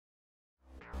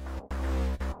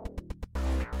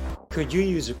Could you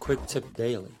use a quick tip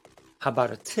daily? How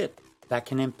about a tip that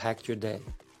can impact your day?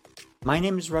 My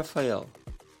name is Raphael.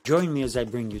 Join me as I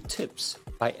bring you tips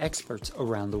by experts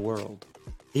around the world.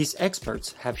 These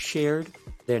experts have shared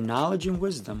their knowledge and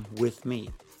wisdom with me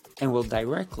and will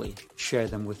directly share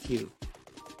them with you.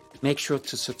 Make sure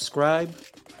to subscribe,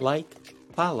 like,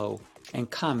 follow, and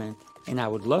comment, and I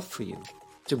would love for you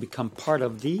to become part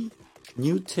of the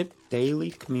New Tip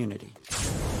Daily community.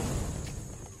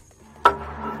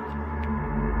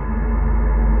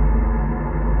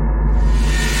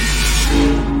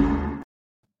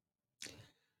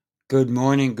 Good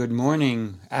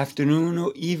morning, afternoon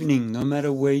or evening, no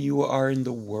matter where you are in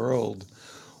the world.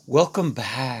 Welcome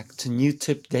back to New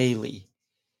Tip Daily.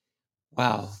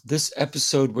 Wow, this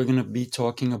episode we're going to be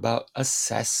talking about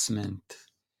assessment.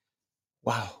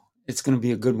 Wow, it's going to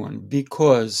be a good one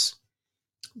because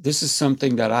this is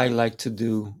something that I like to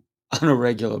do on a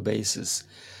regular basis.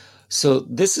 So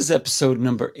this is episode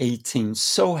number 18.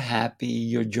 So happy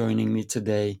you're joining me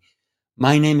today.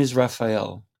 My name is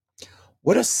Raphael.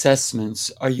 What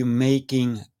assessments are you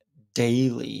making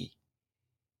daily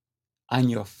on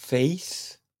your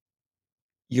faith,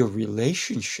 your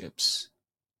relationships,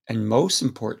 and most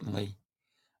importantly,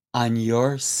 on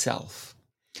yourself?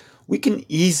 We can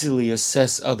easily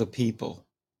assess other people.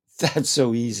 That's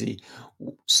so easy.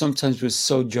 Sometimes we're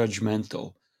so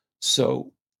judgmental.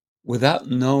 So without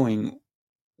knowing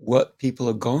what people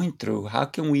are going through, how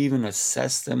can we even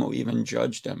assess them or even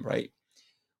judge them, right?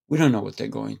 We don't know what they're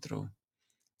going through.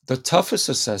 The toughest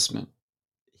assessment,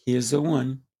 here's the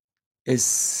one, is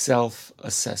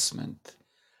self-assessment.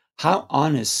 How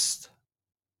honest,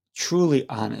 truly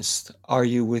honest, are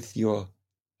you with your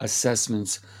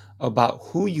assessments about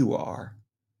who you are?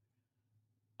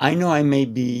 I know I may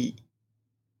be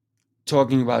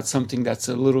talking about something that's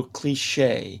a little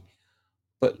cliche,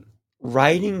 but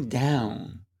writing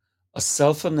down a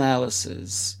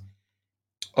self-analysis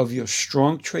of your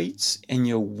strong traits and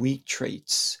your weak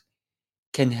traits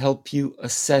can help you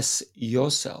assess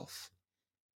yourself.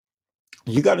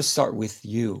 You got to start with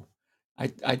you.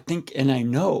 I think, and I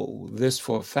know this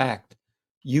for a fact,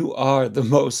 you are the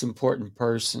most important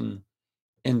person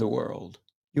in the world.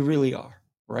 You really are,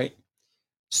 right?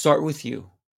 Start with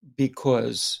you,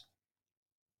 because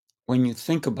when you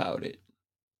think about it,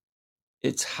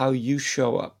 it's how you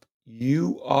show up.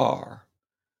 You are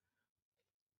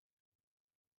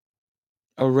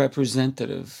a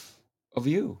representative of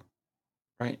you,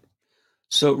 right?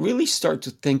 So really start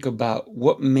to think about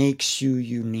what makes you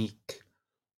unique,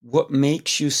 what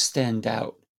makes you stand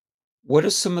out. What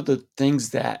are some of the things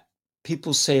that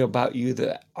people say about you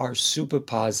that are super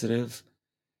positive?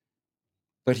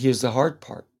 But here's the hard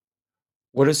part.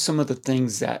 What are some of the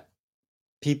things that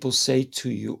people say to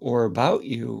you or about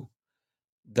you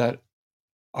that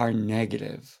are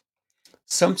negative?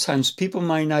 Sometimes people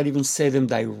might not even say them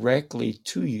directly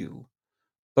to you,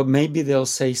 but maybe they'll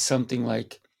say something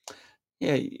like,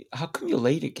 yeah, how come you're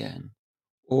late again?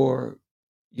 Or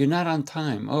you're not on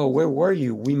time. Oh, where were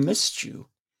you? We missed you.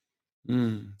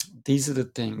 These are the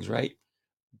things, right?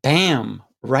 Bam,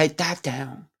 write that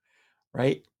down,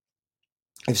 right?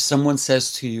 If someone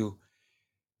says to you,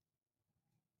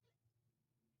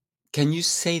 can you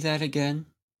say that again?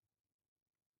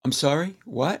 I'm sorry,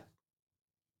 what?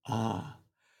 Ah,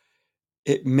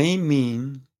 it may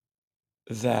mean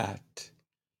that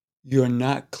you're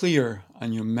not clear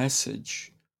on your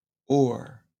message,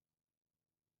 or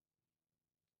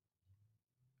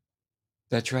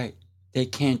that's right, they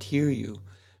can't hear you.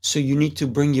 So you need to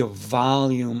bring your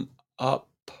volume up.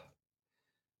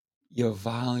 Your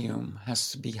volume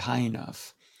has to be high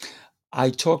enough.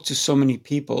 I talk to so many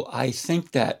people. I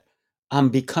think that I'm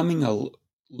becoming a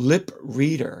lip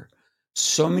reader.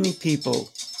 So many people,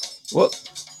 well,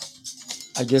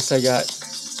 I guess I got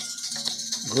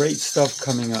great stuff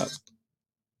coming up.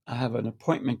 I have an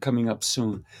appointment coming up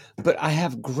soon. But I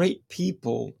have great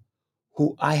people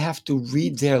who I have to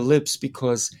read their lips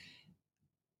because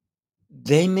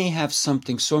they may have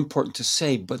something so important to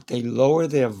say, but they lower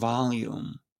their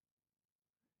volume.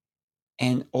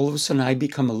 And all of a sudden, I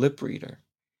become a lip reader.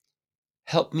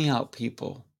 Help me out,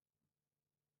 people.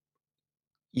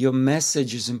 Your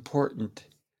message is important.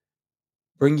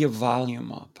 Bring your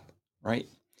volume up, right?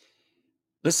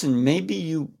 Listen, maybe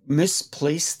you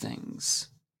misplace things.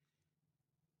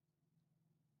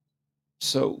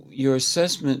 So your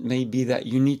assessment may be that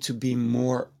you need to be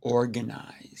more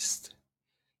organized.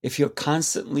 If you're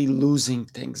constantly losing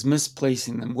things,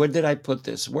 misplacing them, where did I put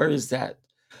this? Where is that?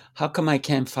 How come I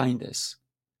can't find this?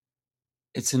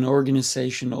 It's an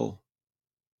organizational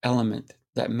element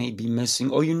that may be missing,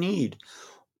 or you need.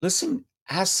 Listen,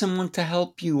 ask someone to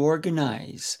help you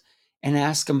organize. and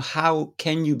ask them, how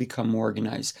can you become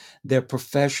organized? There are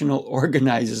professional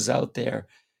organizers out there.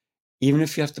 Even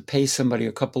if you have to pay somebody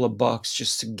a couple of bucks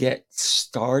just to get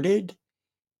started,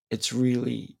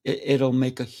 it'll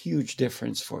make a huge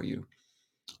difference for you.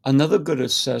 Another good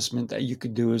assessment that you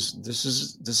could do is this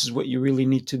is what you really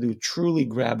need to do. Truly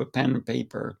grab a pen and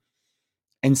paper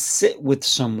and sit with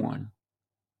someone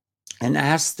and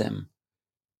ask them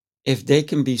if they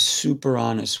can be super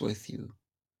honest with you.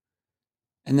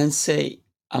 And then say,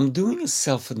 I'm doing a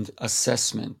self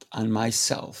assessment on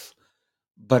myself,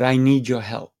 but I need your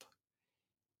help.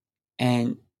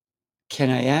 And can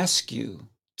I ask you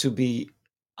to be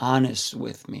honest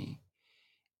with me?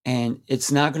 And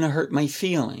it's not going to hurt my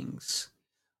feelings,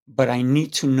 but I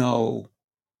need to know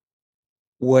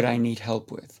what I need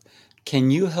help with. Can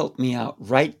you help me out?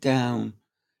 Write down,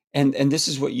 and this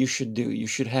is what you should do. You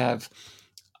should have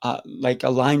like a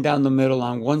line down the middle.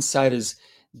 On one side is,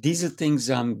 these are things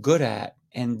I'm good at,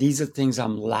 and these are things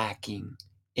I'm lacking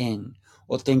in,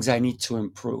 or things I need to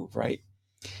improve, right?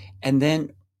 And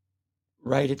then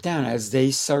write it down as they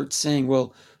start saying,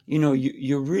 well,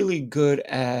 you're really good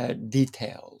at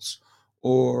details,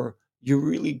 or you're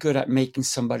really good at making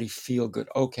somebody feel good.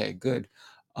 Okay, good.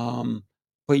 Um,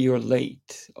 but you're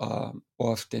late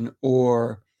often,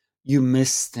 or you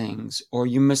miss things, or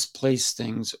you misplace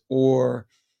things, or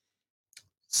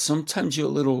sometimes you're a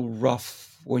little rough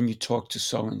when you talk to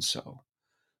so and so.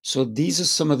 So these are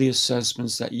some of the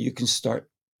assessments that you can start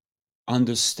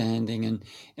understanding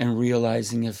and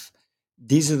realizing if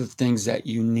these are the things that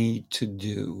you need to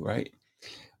do, right?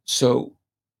 So,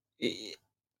 eh,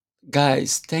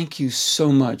 guys, thank you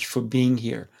so much for being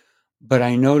here. But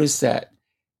I noticed that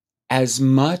as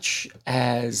much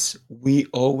as we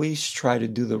always try to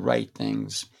do the right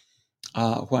things,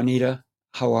 Juanita,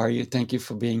 how are you? Thank you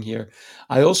for being here.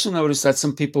 I also noticed that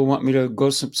some people want me to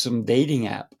go some dating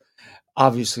app.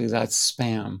 Obviously, that's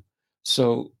spam.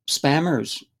 So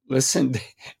spammers, listen,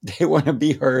 they want to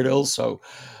be heard also.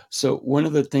 So one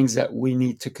of the things that we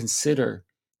need to consider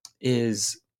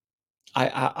is, I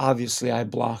obviously I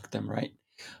block them, right?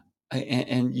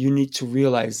 And you need to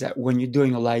realize that when you're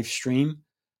doing a live stream,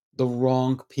 the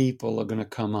wrong people are going to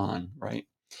come on, right?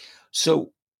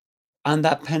 So on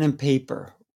that pen and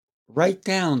paper, write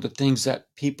down the things that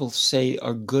people say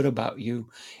are good about you,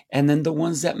 and then the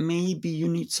ones that maybe you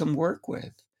need some work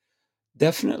with.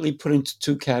 Definitely put into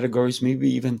two categories, maybe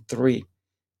even three.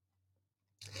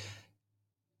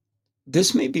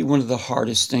 This may be one of the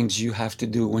hardest things you have to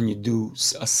do when you do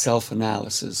a self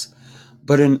analysis.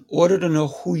 But in order to know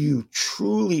who you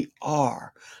truly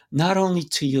are, not only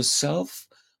to yourself,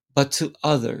 but to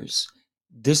others,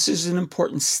 this is an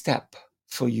important step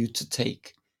for you to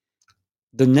take.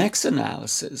 The next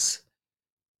analysis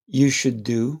you should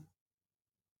do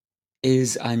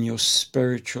is on your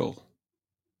spiritual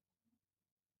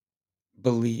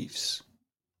beliefs,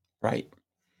 right?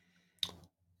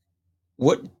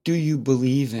 What do you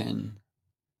believe in?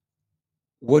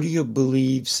 What are your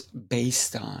beliefs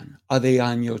based on? Are they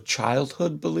on your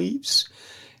childhood beliefs?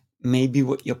 Maybe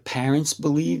what your parents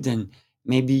believed, and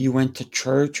maybe you went to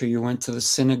church, or you went to the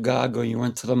synagogue, or you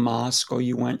went to the mosque, or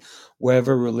you went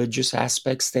wherever religious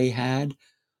aspects they had.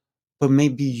 But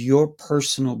maybe your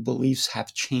personal beliefs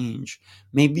have changed.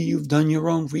 Maybe you've done your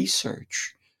own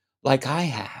research, like I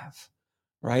have,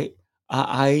 right?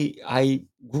 I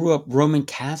grew up Roman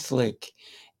Catholic,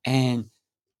 and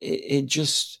it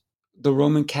just, the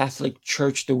Roman Catholic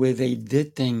Church, the way they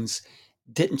did things,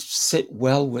 didn't sit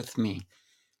well with me.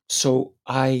 So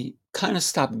I kind of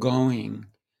stopped going.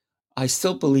 I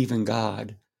still believe in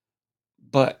God,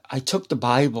 but I took the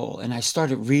Bible and I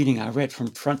started reading. I read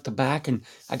from front to back, and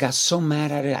I got so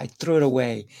mad at it, I threw it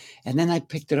away. And then I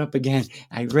picked it up again.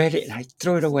 I read it and I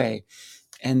threw it away.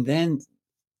 And then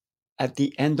at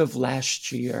the end of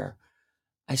last year,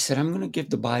 I said, I'm going to give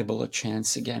the Bible a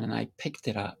chance again. And I picked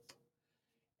it up.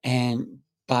 And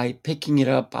by picking it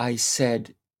up, I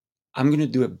said, I'm going to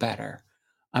do it better.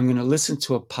 I'm going to listen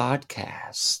to a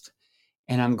podcast,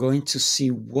 and I'm going to see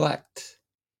what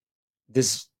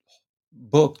this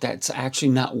book, that's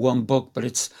actually not one book, but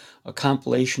it's a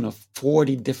compilation of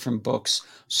 40 different books,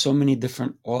 so many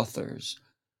different authors.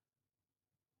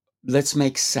 Let's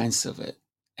make sense of it.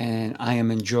 And I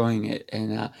am enjoying it.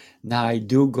 And now I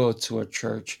do go to a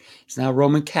church. It's not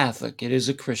Roman Catholic, it is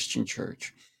a Christian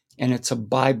church. And it's a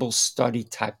Bible study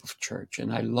type of church.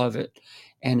 And I love it.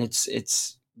 And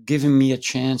it's giving me a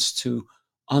chance to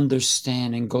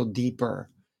understand and go deeper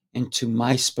into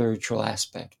my spiritual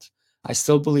aspect. I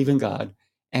still believe in God.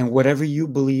 And whatever you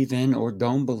believe in or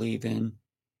don't believe in,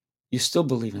 you still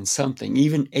believe in something.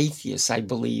 Even atheists, I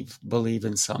believe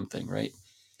in something, right?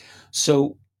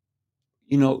 So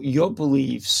your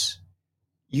beliefs,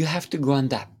 you have to go on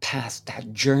that path,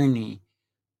 that journey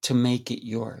to make it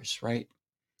yours, right?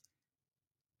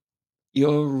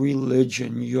 Your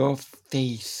religion, your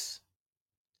faith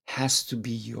has to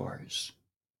be yours.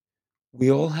 We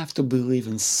all have to believe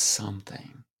in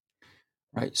something,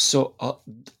 right? So,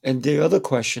 and the other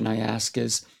question I ask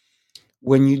is,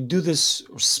 when you do this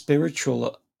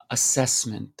spiritual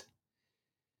assessment,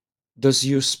 does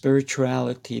your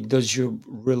spirituality, does your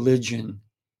religion,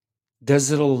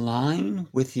 does it align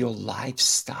with your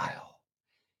lifestyle?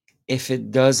 If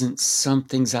it doesn't,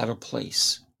 something's out of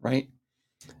place, right?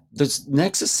 The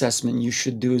next assessment you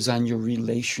should do is on your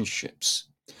relationships.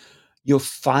 You'll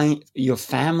find your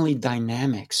family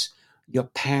dynamics, your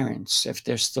parents, if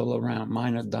they're still around,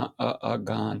 mine are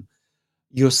gone,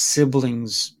 your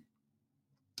siblings,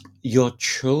 your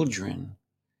children,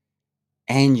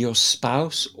 and your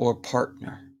spouse or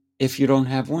partner. If you don't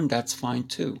have one, that's fine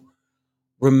too.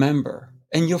 Remember,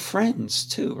 and your friends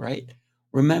too, right?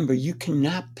 Remember, you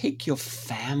cannot pick your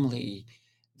family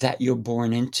that you're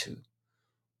born into,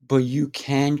 but you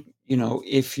can,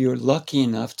 if you're lucky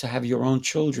enough to have your own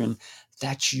children,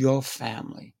 that's your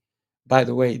family. By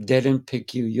the way, they didn't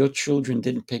pick you. Your children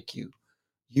didn't pick you.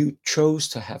 You chose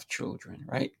to have children,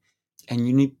 right? And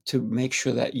you need to make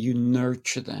sure that you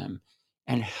nurture them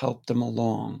and help them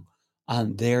along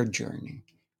on their journey,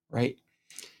 right?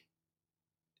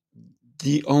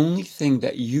 The only thing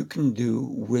that you can do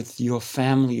with your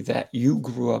family that you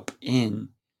grew up in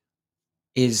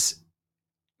is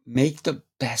make the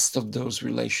best of those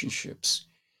relationships.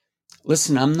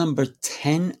 Listen, I'm number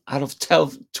 10 out of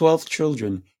 12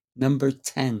 children, number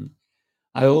 10.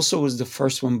 I also was the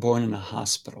first one born in a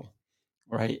hospital,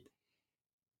 right?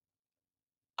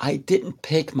 I didn't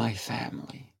pick my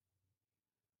family.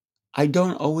 I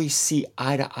don't always see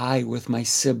eye to eye with my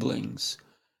siblings,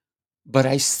 but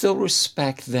I still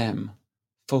respect them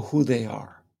for who they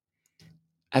are.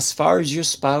 As far as your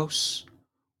spouse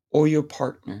or your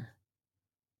partner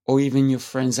or even your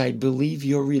friends, I believe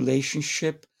your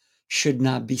relationship should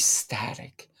not be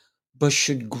static, but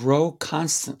should grow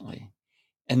constantly.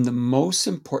 And the most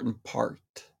important part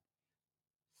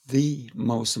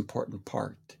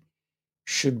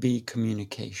should be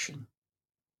communication.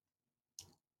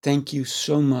 Thank you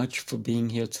so much for being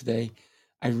here today.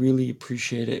 I really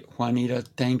appreciate it. Juanita,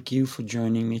 thank you for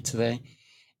joining me today.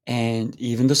 And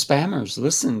even the spammers,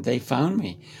 listen, they found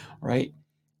me, right?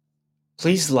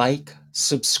 Please like,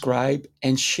 subscribe,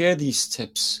 and share these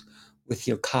tips with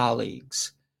your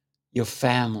colleagues, your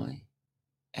family,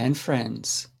 and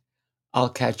friends. I'll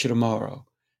catch you tomorrow.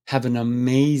 Have an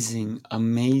amazing,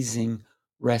 amazing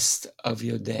rest of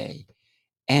your day.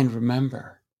 And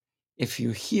remember, if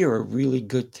you hear a really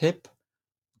good tip,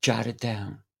 jot it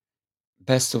down.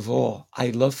 Best of all,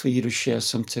 I'd love for you to share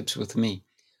some tips with me.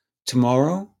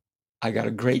 Tomorrow, I got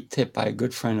a great tip by a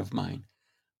good friend of mine.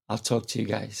 I'll talk to you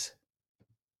guys.